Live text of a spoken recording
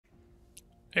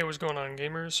Hey, what's going on,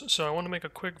 gamers? So I want to make a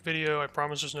quick video. I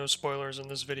promise there's no spoilers in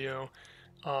this video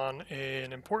on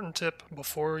an important tip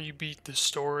before you beat the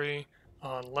story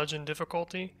on Legend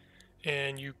difficulty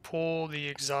and you pull the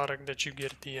exotic that you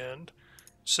get at the end.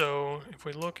 So if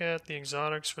we look at the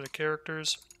exotics for the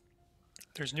characters,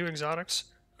 there's new exotics,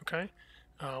 okay?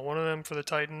 One of them for the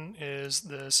Titan is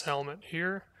this helmet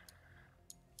here.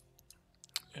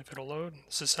 If it'll load,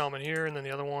 this is helmet here, and then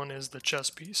the other one is the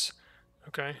chest piece.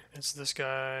 Okay, it's this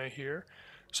guy here.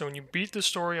 So when you beat the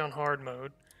story on hard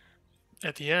mode,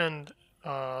 at the end,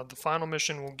 the final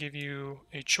mission will give you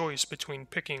a choice between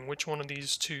picking which one of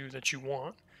these two that you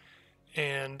want.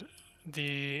 And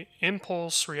the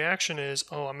impulse reaction is,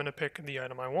 oh, I'm going to pick the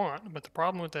item I want. But the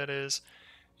problem with that is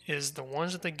the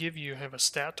ones that they give you have a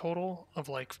stat total of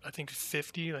like, I think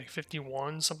 50, like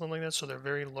 51, something like that. So they're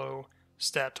very low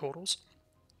stat totals.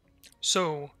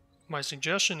 So my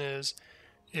suggestion is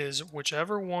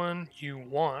whichever one you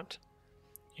want,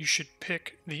 you should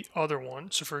pick the other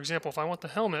one. So for example, if I want the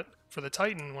helmet for the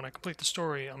Titan, when I complete the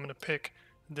story, I'm going to pick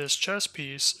this chest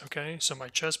piece, okay? So my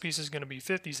chest piece is going to be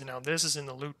 50s, and now this is in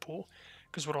the loot pool.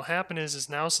 Because what will happen is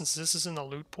now since this is in the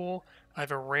loot pool, I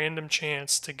have a random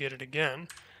chance to get it again.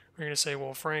 You're going to say,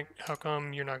 well, Frank, how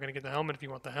come you're not going to get the helmet if you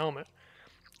want the helmet?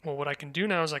 Well, what I can do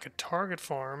now is I could target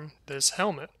farm this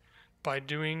helmet by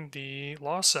doing the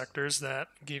lost sectors that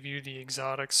give you the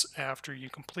exotics after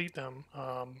you complete them.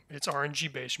 It's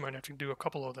RNG based, you might have to do a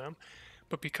couple of them.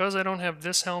 But because I don't have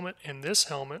this helmet and this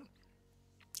helmet,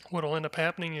 what will end up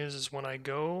happening is when I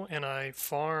go and I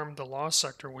farm the lost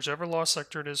sector, whichever lost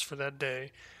sector it is for that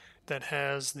day, that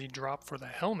has the drop for the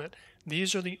helmet,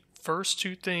 these are the first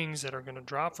two things that are going to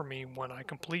drop for me when I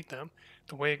complete them.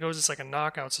 The way it goes, it's like a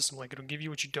knockout system. Like it'll give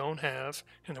you what you don't have,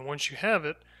 and then once you have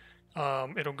it,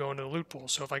 it'll go into the loot pool.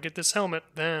 So if I get this helmet,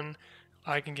 then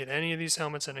I can get any of these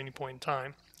helmets at any point in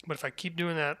time. But if I keep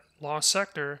doing that lost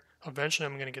sector, eventually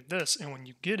I'm going to get this. And when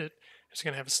you get it, it's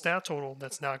going to have a stat total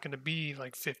that's not going to be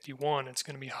like 51. It's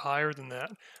going to be higher than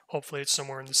that. Hopefully it's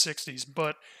somewhere in the 60s.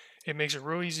 But it makes it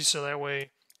real easy so that way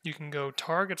you can go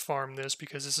target farm this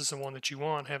because this is the one that you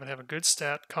want, have it have a good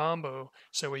stat combo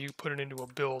so that way you put it into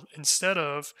a build. Instead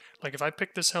of, like if I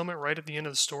pick this helmet right at the end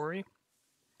of the story,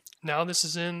 now this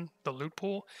is in the loot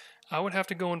pool, I would have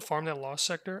to go and farm that lost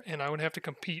sector, and I would have to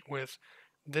compete with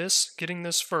this, getting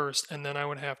this first, and then I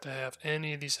would have to have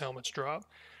any of these helmets drop.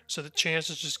 So the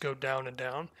chances just go down and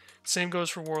down. Same goes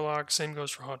for Warlock, same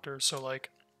goes for Hunter. So like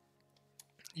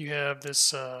you have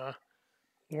this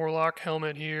Warlock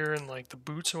helmet here and like the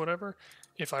boots or whatever.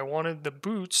 If I wanted the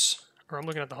boots, or I'm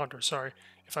looking at the Hunter, sorry.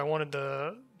 If I wanted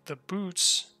the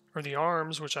boots or the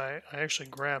arms, which I actually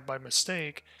grabbed by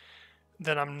mistake,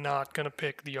 then I'm not going to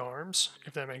pick the arms,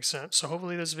 if that makes sense. So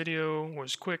hopefully this video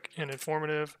was quick and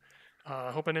informative. I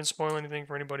hope I didn't spoil anything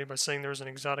for anybody by saying there's an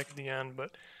exotic at the end,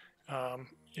 but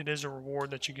it is a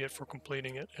reward that you get for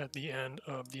completing it at the end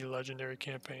of the legendary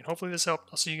campaign. Hopefully this helped.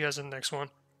 I'll see you guys in the next one.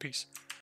 Peace.